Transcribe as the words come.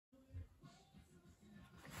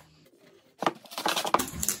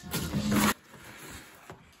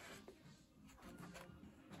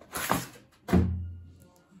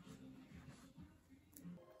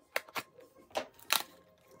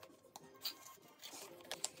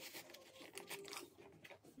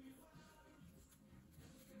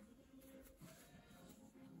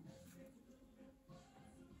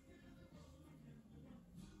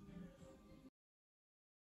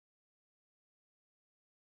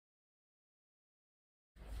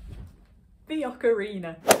The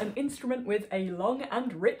ocarina, an instrument with a long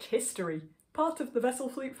and rich history. Part of the vessel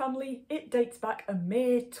flute family, it dates back a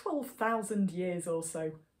mere 12,000 years or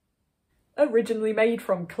so. Originally made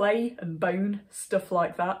from clay and bone, stuff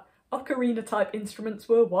like that, ocarina-type instruments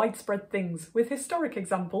were widespread things, with historic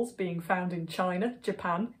examples being found in China,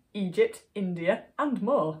 Japan, Egypt, India, and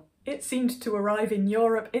more. It seemed to arrive in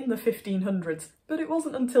Europe in the 1500s, but it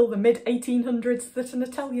wasn't until the mid-1800s that an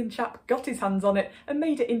Italian chap got his hands on it and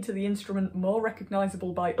made it into the instrument more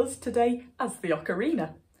recognisable by us today as the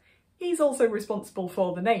ocarina. He's also responsible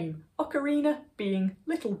for the name, ocarina being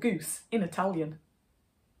little goose in Italian.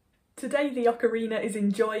 Today the ocarina is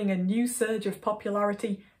enjoying a new surge of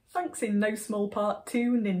popularity, thanks in no small part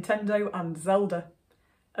to Nintendo and Zelda.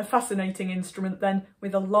 A fascinating instrument then,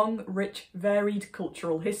 with a long, rich, varied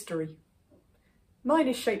cultural history. Mine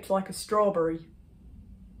is shaped like a strawberry.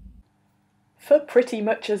 For pretty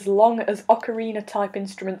much as long as ocarina-type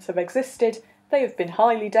instruments have existed, they have been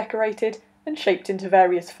highly decorated and shaped into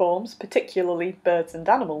various forms, particularly birds and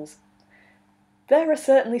animals. There are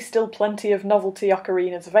certainly still plenty of novelty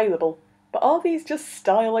ocarinas available, but are these just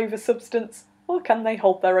style over substance, or can they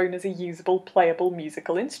hold their own as a usable, playable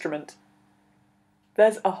musical instrument?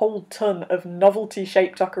 There's a whole ton of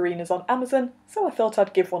novelty-shaped ocarinas on Amazon, so I thought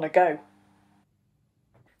I'd give one a go.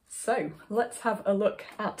 So, let's have a look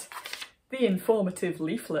at the informative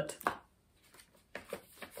leaflet.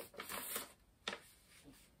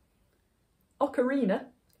 Ocarina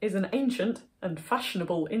is an ancient and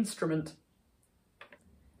fashionable instrument.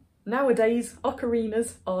 Nowadays,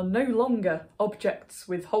 ocarinas are no longer objects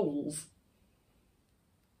with holes.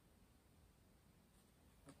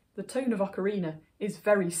 The tone of ocarina is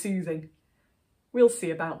very soothing. We'll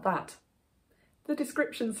see about that. The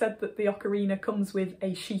description said that the ocarina comes with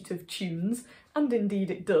a sheet of tunes, and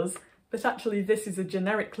indeed it does, but actually this is a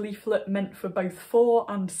generic leaflet meant for both 4-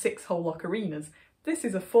 and 6-hole ocarinas. This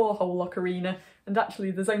is a 4-hole ocarina, and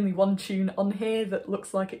actually there's only one tune on here that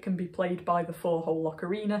looks like it can be played by the 4-hole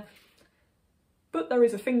ocarina. But there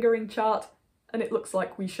is a fingering chart, and it looks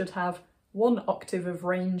like we should have 1 octave of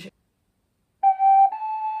range.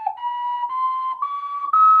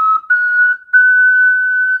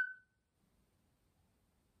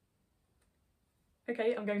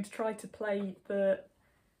 Okay, I'm going to try to play the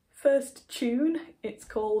first tune. It's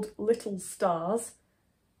called Little Stars.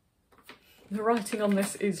 The writing on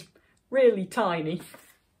this is really tiny.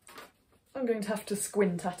 I'm going to have to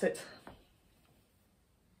squint at it.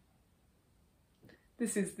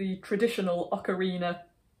 This is the traditional ocarina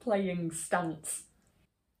playing stance.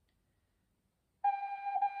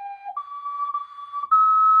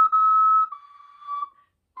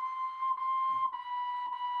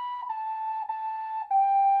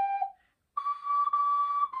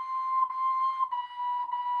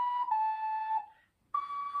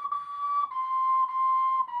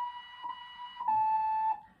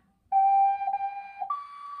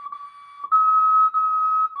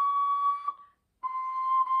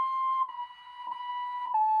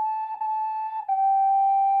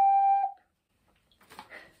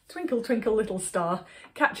 Twinkle Twinkle Little Star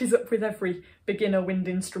catches up with every beginner wind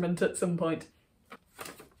instrument at some point.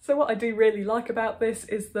 So what I do really like about this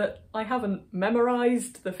is that I haven't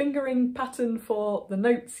memorised the fingering pattern for the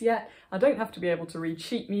notes yet. I don't have to be able to read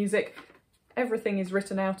sheet music. Everything is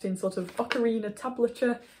written out in sort of ocarina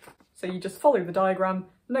tablature, so you just follow the diagram,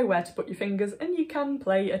 know where to put your fingers, and you can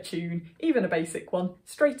play a tune, even a basic one,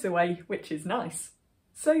 straight away, which is nice.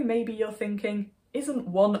 So maybe you're thinking, isn't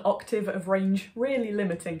 1 octave of range really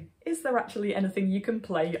limiting? Is there actually anything you can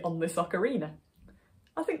play on this ocarina?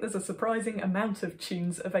 I think there's a surprising amount of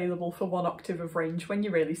tunes available for 1 octave of range when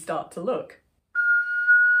you really start to look.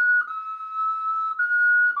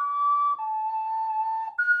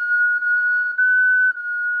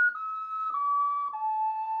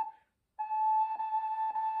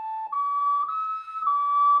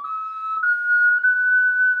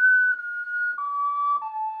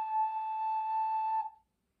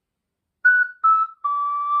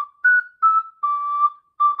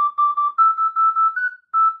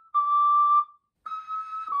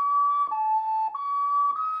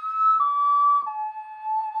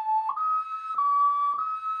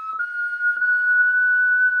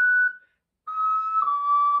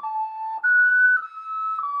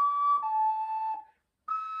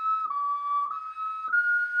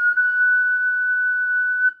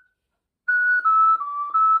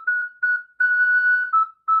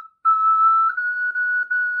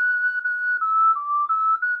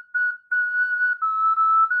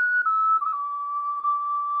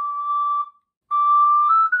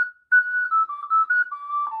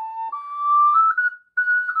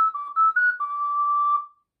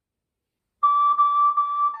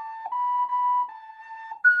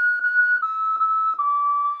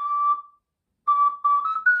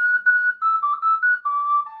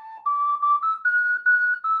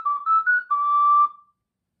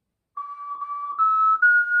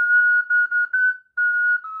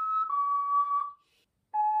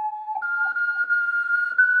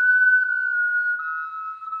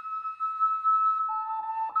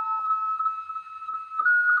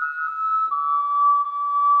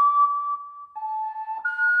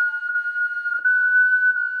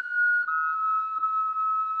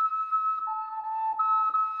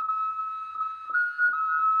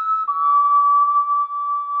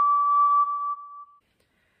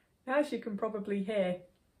 as you can probably hear,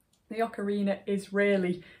 the ocarina is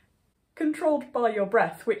really controlled by your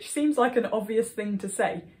breath, which seems like an obvious thing to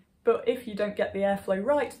say, but if you don't get the airflow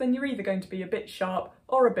right, then you're either going to be a bit sharp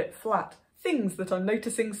or a bit flat. Things that I'm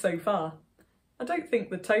noticing so far. I don't think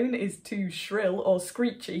the tone is too shrill or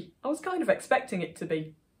screechy. I was kind of expecting it to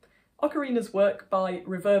be. Ocarinas work by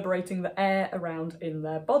reverberating the air around in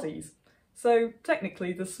their bodies. So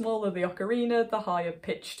technically, the smaller the ocarina, the higher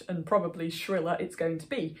pitched and probably shriller it's going to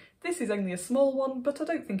be. This is only a small one, but I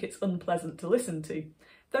don't think it's unpleasant to listen to.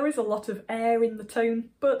 There is a lot of air in the tone,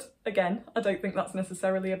 but again, I don't think that's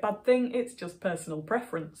necessarily a bad thing, it's just personal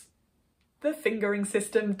preference. The fingering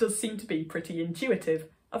system does seem to be pretty intuitive.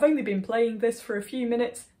 I've only been playing this for a few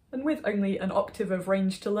minutes, and with only an octave of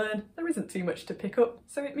range to learn, there isn't too much to pick up,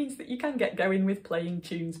 so it means that you can get going with playing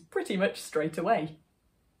tunes pretty much straight away.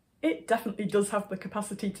 It definitely does have the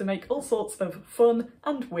capacity to make all sorts of fun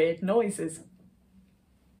and weird noises.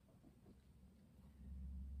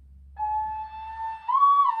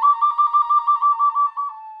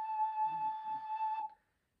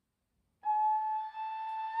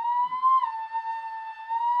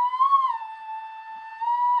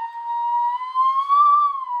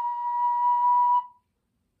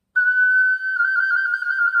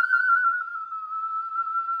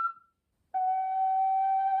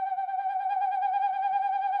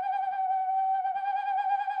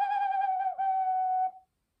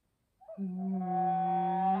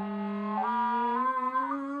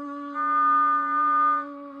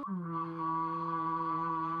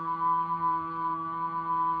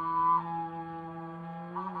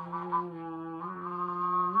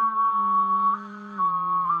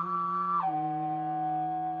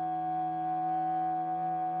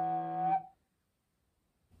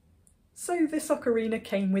 So this ocarina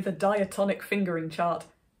came with a diatonic fingering chart.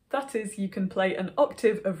 That is, you can play an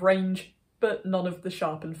octave of range, but none of the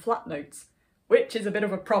sharp and flat notes, which is a bit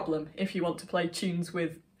of a problem if you want to play tunes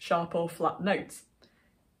with sharp or flat notes.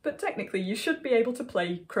 But technically you should be able to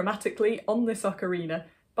play chromatically on this ocarina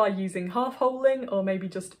by using half-holing or maybe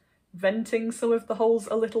just venting some of the holes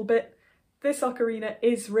a little bit. This ocarina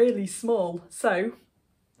is really small, so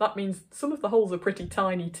that means some of the holes are pretty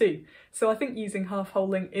tiny too, so I think using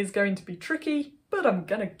half-holing is going to be tricky, but I'm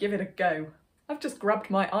gonna give it a go. I've just grabbed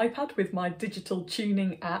my iPad with my digital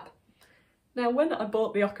tuning app. Now when I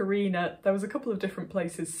bought the ocarina, there was a couple of different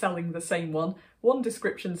places selling the same one. One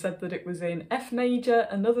description said that it was in F major,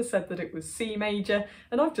 another said that it was C major,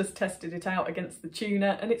 and I've just tested it out against the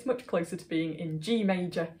tuner and it's much closer to being in G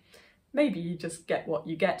major. Maybe you just get what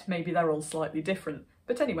you get, maybe they're all slightly different.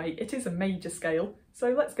 But anyway, it is a major scale, so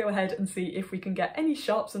let's go ahead and see if we can get any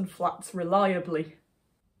sharps and flats reliably.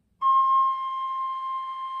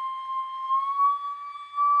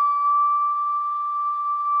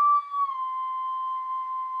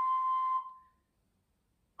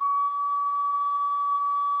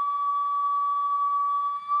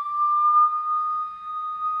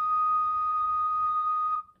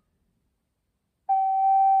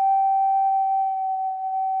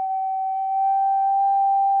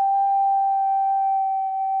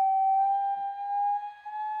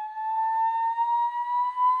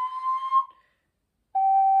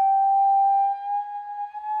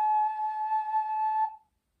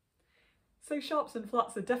 So sharps and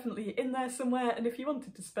flats are definitely in there somewhere, and if you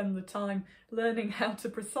wanted to spend the time learning how to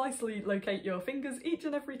precisely locate your fingers each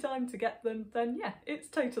and every time to get them, then yeah, it's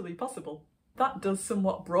totally possible. That does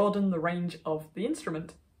somewhat broaden the range of the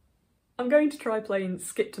instrument. I'm going to try playing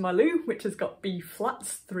Skip to My Lou, which has got B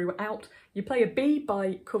flats throughout. You play a B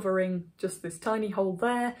by covering just this tiny hole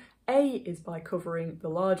there. A is by covering the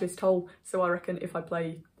largest hole, so I reckon if I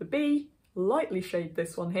play the B, lightly shade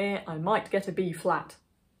this one here, I might get a B flat.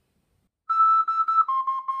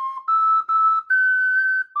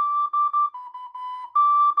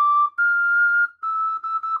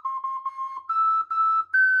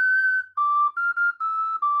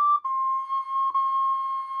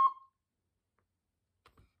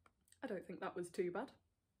 I don't think that was too bad.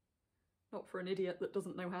 Not for an idiot that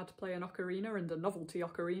doesn't know how to play an ocarina, and a novelty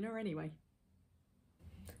ocarina anyway.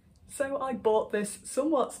 So I bought this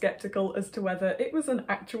somewhat sceptical as to whether it was an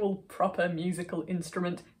actual proper musical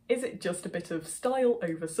instrument. Is it just a bit of style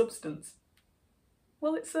over substance?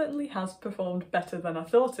 Well, it certainly has performed better than I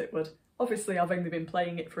thought it would. Obviously I've only been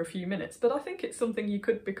playing it for a few minutes, but I think it's something you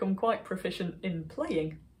could become quite proficient in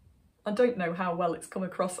playing. I don't know how well it's come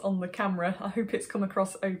across on the camera, I hope it's come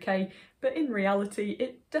across okay, but in reality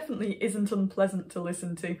it definitely isn't unpleasant to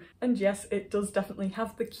listen to. And yes, it does definitely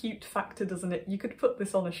have the cute factor, doesn't it? You could put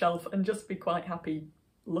this on a shelf and just be quite happy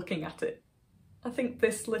looking at it. I think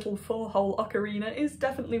this little 4-hole ocarina is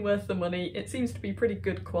definitely worth the money. It seems to be pretty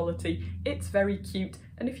good quality, it's very cute,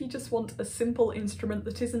 and if you just want a simple instrument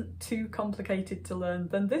that isn't too complicated to learn,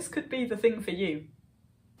 then this could be the thing for you.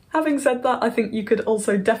 Having said that, I think you could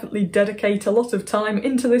also definitely dedicate a lot of time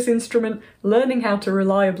into this instrument, learning how to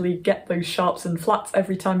reliably get those sharps and flats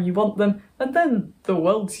every time you want them, and then the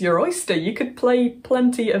world's your oyster. You could play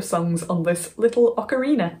plenty of songs on this little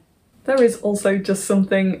ocarina. There is also just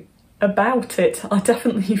something about it. I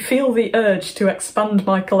definitely feel the urge to expand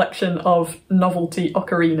my collection of novelty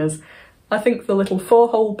ocarinas. I think the little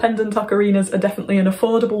 4-hole pendant ocarinas are definitely an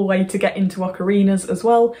affordable way to get into ocarinas as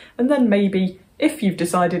well, and then maybe, if you've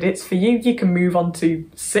decided it's for you, you can move on to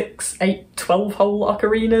 6, 8, 12-hole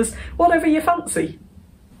ocarinas, whatever you fancy.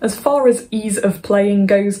 As far as ease of playing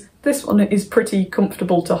goes, this one is pretty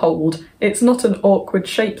comfortable to hold. It's not an awkward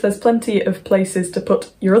shape, there's plenty of places to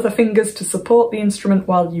put your other fingers to support the instrument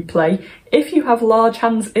while you play. If you have large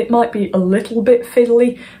hands, it might be a little bit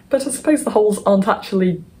fiddly, but I suppose the holes aren't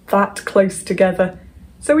actually that close together,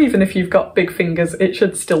 so even if you've got big fingers, it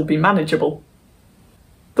should still be manageable.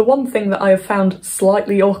 The one thing that I have found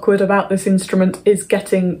slightly awkward about this instrument is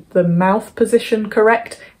getting the mouth position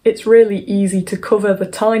correct. It's really easy to cover the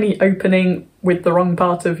tiny opening with the wrong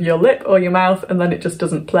part of your lip or your mouth and then it just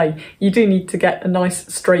doesn't play. You do need to get a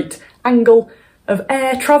nice straight angle of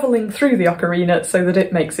air travelling through the ocarina so that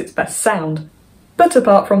it makes its best sound. But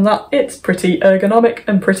apart from that, it's pretty ergonomic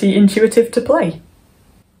and pretty intuitive to play.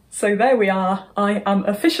 So there we are, I am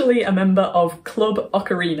officially a member of Club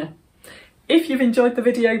Ocarina. If you've enjoyed the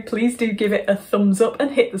video, please do give it a thumbs up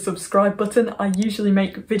and hit the subscribe button. I usually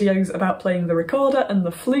make videos about playing the recorder and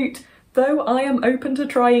the flute, though I am open to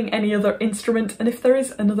trying any other instrument, and if there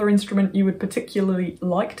is another instrument you would particularly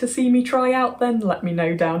like to see me try out, then let me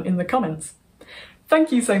know down in the comments.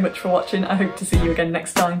 Thank you so much for watching, I hope to see you again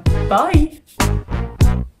next time. Bye!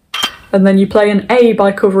 And then you play an A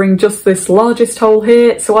by covering just this largest hole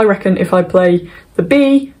here, so I reckon if I play the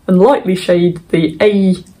B and lightly shade the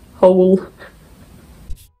A hole,